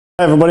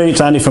Hey everybody, it's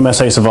Andy from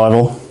SA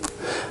Survival.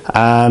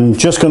 I'm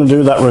just going to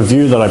do that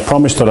review that I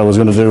promised that I was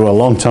going to do a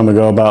long time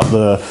ago about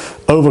the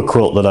over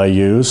quilt that I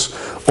use,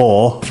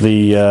 or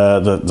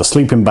the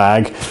sleeping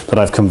bag that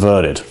I've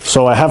converted.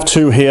 So I have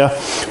two here.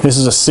 This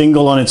is a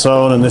single on its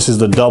own and this is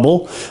the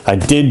double. I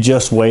did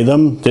just weigh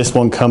them. This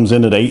one comes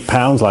in at 8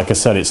 pounds. Like I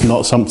said, it's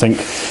not something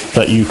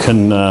that you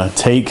can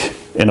take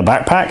in a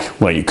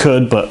backpack. Well, you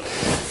could, but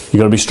you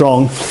got to be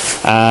strong.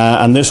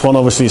 And this one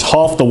obviously is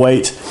half the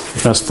weight.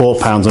 That's 4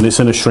 pounds, and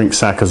it's in a shrink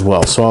sack as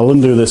well. So I'll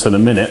undo this in a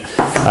minute.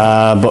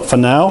 But for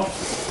now,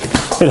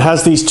 it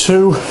has these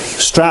two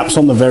straps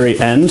on the very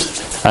end,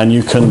 and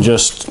you can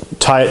just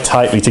tie it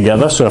tightly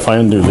together. So if I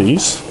undo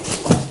these,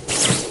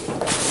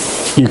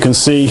 you can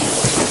see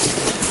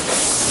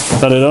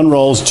that it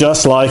unrolls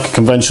just like a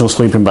conventional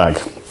sleeping bag.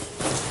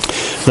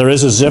 There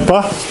is a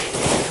zipper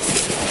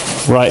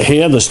right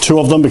here. There's two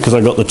of them because I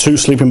got the two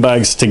sleeping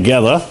bags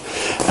together,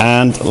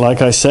 and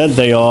like I said,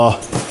 they are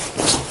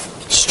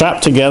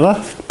strapped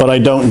together, but I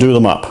don't do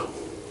them up.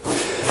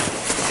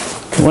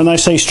 When I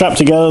say strapped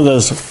together,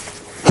 there's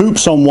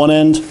hoops on one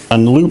end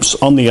and loops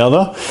on the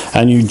other,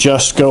 and you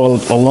just go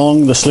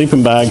along the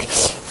sleeping bag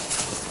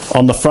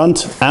on the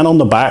front and on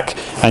the back,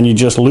 and you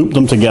just loop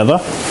them together.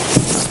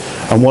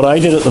 And what I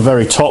did at the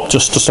very top,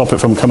 just to stop it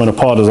from coming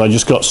apart, is I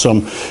just got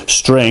some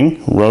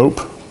string, rope,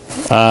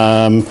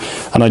 and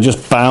I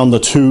just bound the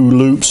two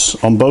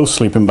loops on both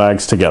sleeping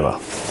bags together.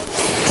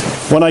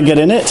 When I get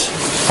in it,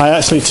 I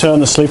actually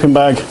turn the sleeping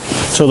bag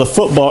so the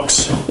foot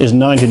box is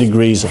 90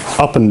 degrees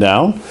up and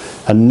down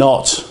and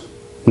not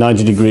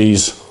 90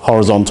 degrees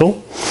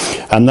horizontal,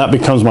 and that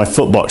becomes my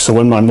foot box. So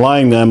when I'm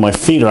lying there, my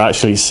feet are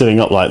actually sitting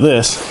up like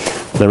this.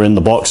 They're in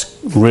the box,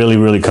 really,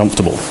 really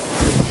comfortable.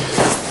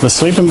 The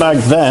sleeping bag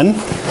then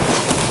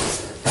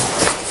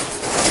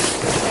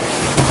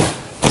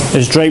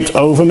is draped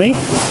over me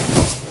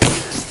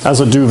as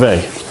a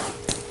duvet.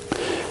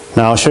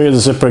 Now I'll show you the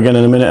zipper again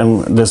in a minute,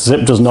 and this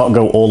zip does not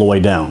go all the way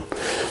down.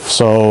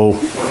 So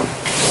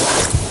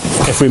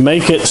if we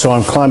make it so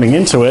I'm climbing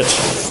into it,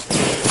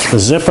 the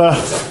zipper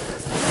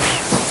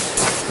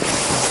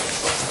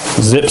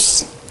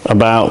zips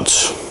about,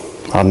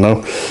 I don't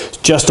know,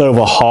 just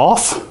over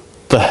half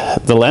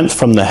the length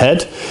from the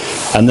head,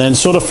 and then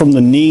sort of from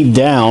the knee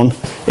down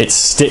it's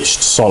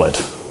stitched solid.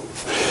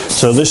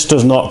 So this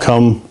does not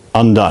come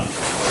undone.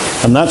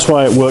 And that's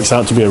why it works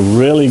out to be a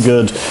really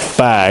good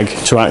bag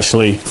to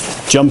actually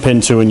jump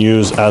into and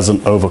use as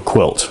an over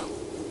quilt.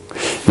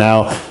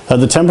 Now, at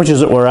the temperatures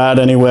that we're at,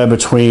 anywhere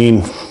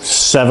between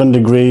 7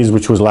 degrees,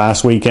 which was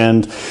last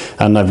weekend,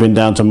 and I've been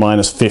down to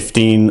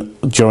 -15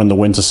 during the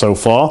winter so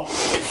far,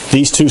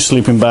 these two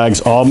sleeping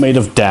bags are made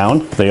of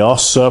down. They are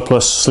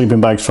surplus sleeping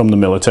bags from the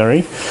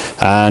military,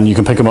 and you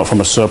can pick them up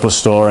from a surplus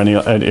store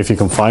if you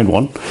can find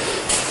one.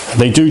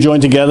 They do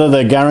join together.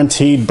 They're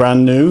guaranteed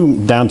brand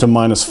new down to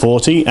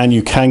 -40, and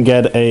you can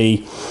get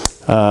a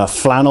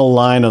flannel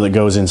liner that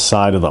goes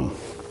inside of them.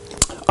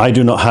 I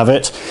do not have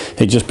it.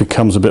 It just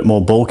becomes a bit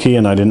more bulky,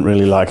 and I didn't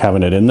really like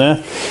having it in there.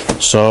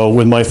 So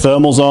with my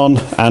thermals on,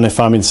 and if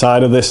I'm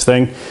inside of this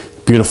thing,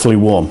 beautifully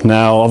warm.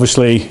 Now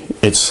obviously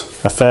it's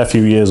a fair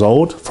few years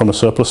old from a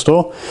surplus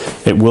store.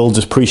 It will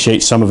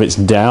depreciate some of its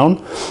down.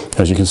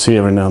 As you can see,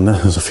 every now and then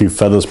there's a few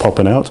feathers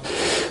popping out.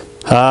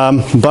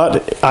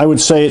 But I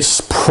would say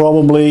it's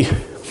probably,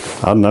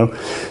 I don't know,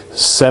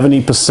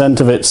 70%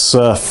 of its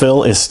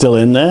fill is still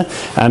in there,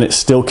 and it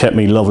still kept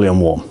me lovely and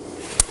warm.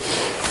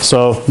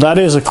 So that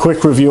is a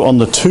quick review on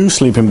the two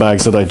sleeping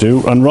bags that I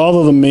do, and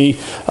rather than me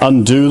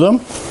undo them,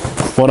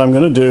 what I'm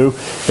going to do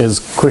is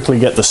quickly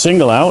get the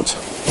single out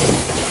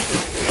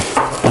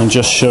and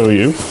just show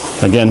you.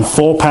 Again,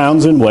 4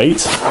 pounds in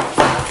weight.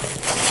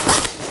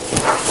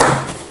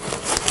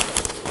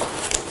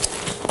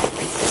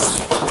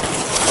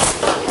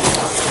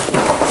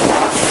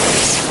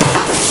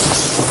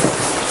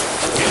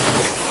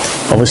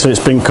 Obviously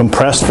it's been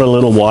compressed for a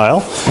little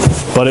while,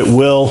 but it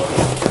will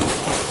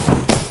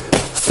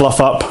fluff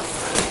up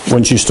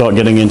once you start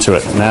getting into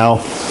it.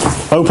 Now,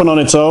 open on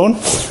its own,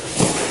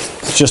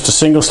 it's just a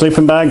single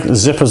sleeping bag. The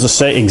zippers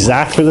are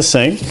exactly the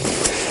same.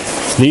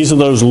 These are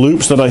those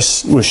loops that I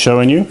was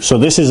showing you. So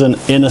this is an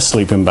inner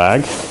sleeping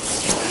bag,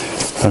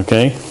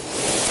 okay?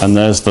 And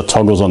there's the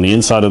toggles on the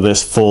inside of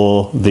this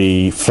for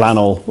the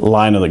flannel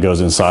liner that goes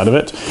inside of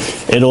it.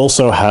 It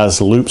also has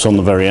loops on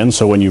the very end,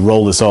 so when you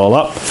roll this all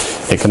up,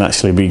 it can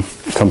actually be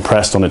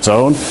compressed on its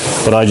own,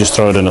 but I just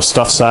throw it in a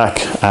stuff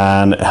sack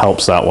and it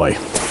helps that way.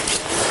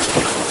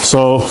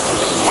 So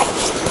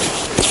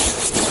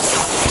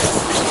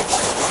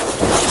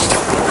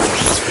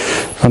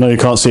I know you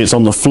can't see it's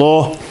on the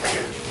floor.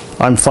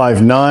 I'm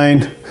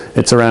 5'9",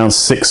 it's around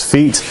 6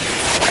 feet.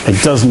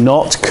 It does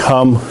not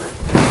come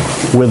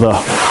with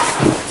a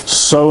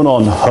sewn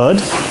on hood,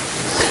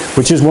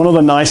 which is one of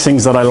the nice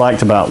things that I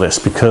liked about this,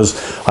 because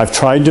I've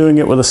tried doing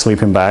it with a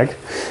sleeping bag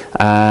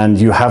and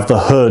you have the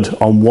hood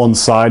on one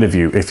side of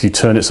you if you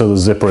turn it so the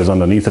zipper is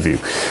underneath of you.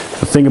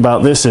 The thing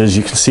about this is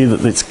you can see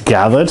that it's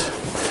gathered,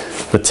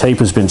 the tape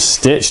has been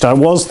stitched. I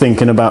was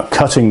thinking about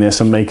cutting this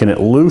and making it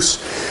loose,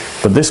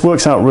 But this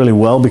works out really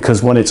well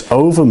because when it's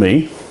over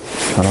me,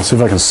 and I'll see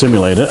if I can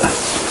simulate it.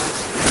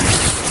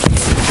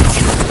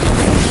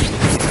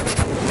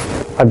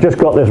 I've just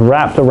got this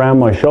wrapped around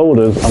my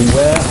shoulders, and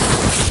where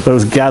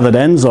those gathered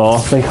ends are,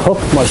 they hook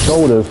my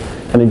shoulders,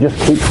 and it just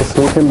keeps the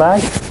sleeping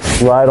bag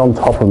right on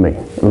top of me.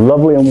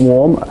 Lovely and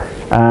warm.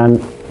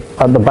 And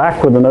at the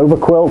back with an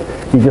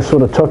overquilt, you just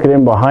sort of tuck it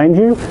in behind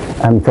you,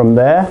 and from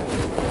there,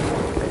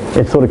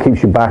 it sort of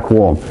keeps you back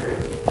warm.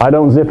 I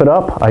don't zip it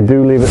up, I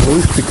do leave it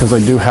loose because I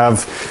do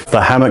have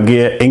the Hammock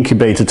Gear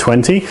Incubator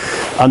 20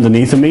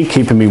 underneath of me,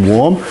 keeping me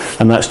warm,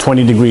 and that's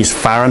 20 degrees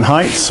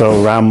Fahrenheit,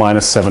 so around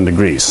 -7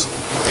 degrees.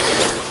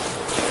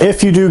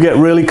 If you do get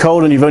really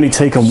cold and you've only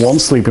taken one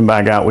sleeping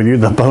bag out with you,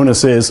 the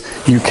bonus is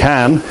you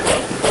can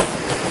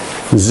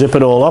zip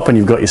it all up and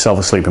you've got yourself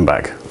a sleeping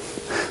bag.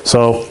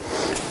 So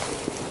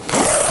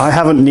I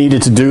haven't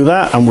needed to do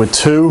that, and with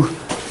two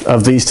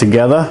of these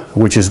together,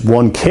 which is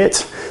one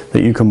kit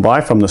that you can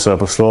buy from the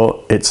surplus store,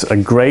 it's a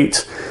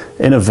great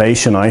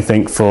innovation, I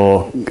think,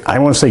 for, I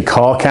want to say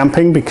car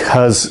camping,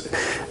 because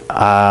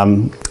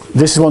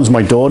this one's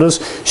my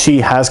daughter's.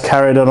 She has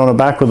carried it on her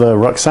back with a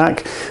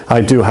rucksack. I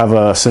do have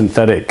a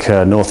synthetic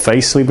North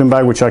Face sleeping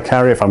bag which I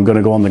carry if I'm going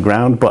to go on the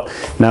ground, but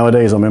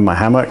nowadays I'm in my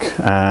hammock,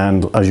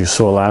 and as you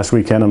saw last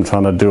weekend, I'm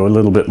trying to do a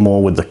little bit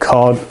more with the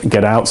cod,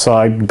 get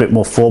outside, a bit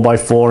more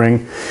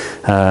 4x4ing,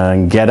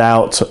 and get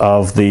out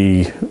of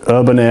the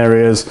urban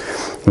areas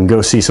and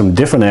go see some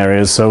different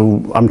areas.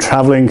 So I'm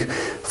traveling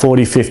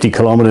 40-50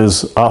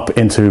 kilometers up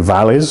into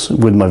valleys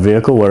with my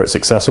vehicle where it's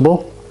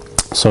accessible.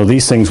 So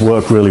these things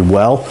work really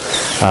well.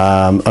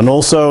 And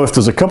also, if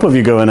there's a couple of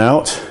you going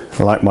out,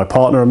 like my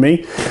partner and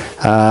me,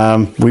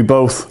 we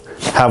both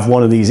have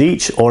one of these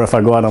each, or if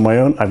I go out on my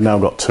own, I've now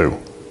got two.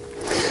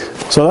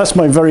 So that's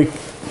my very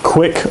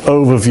quick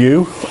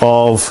overview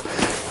of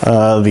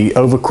the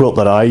overquilt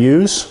that I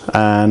use,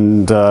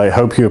 and I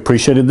hope you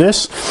appreciated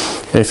this.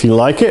 If you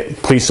like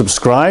it, please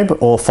subscribe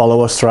or follow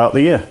us throughout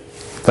the year.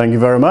 Thank you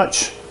very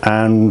much,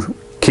 and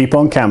keep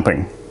on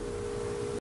camping.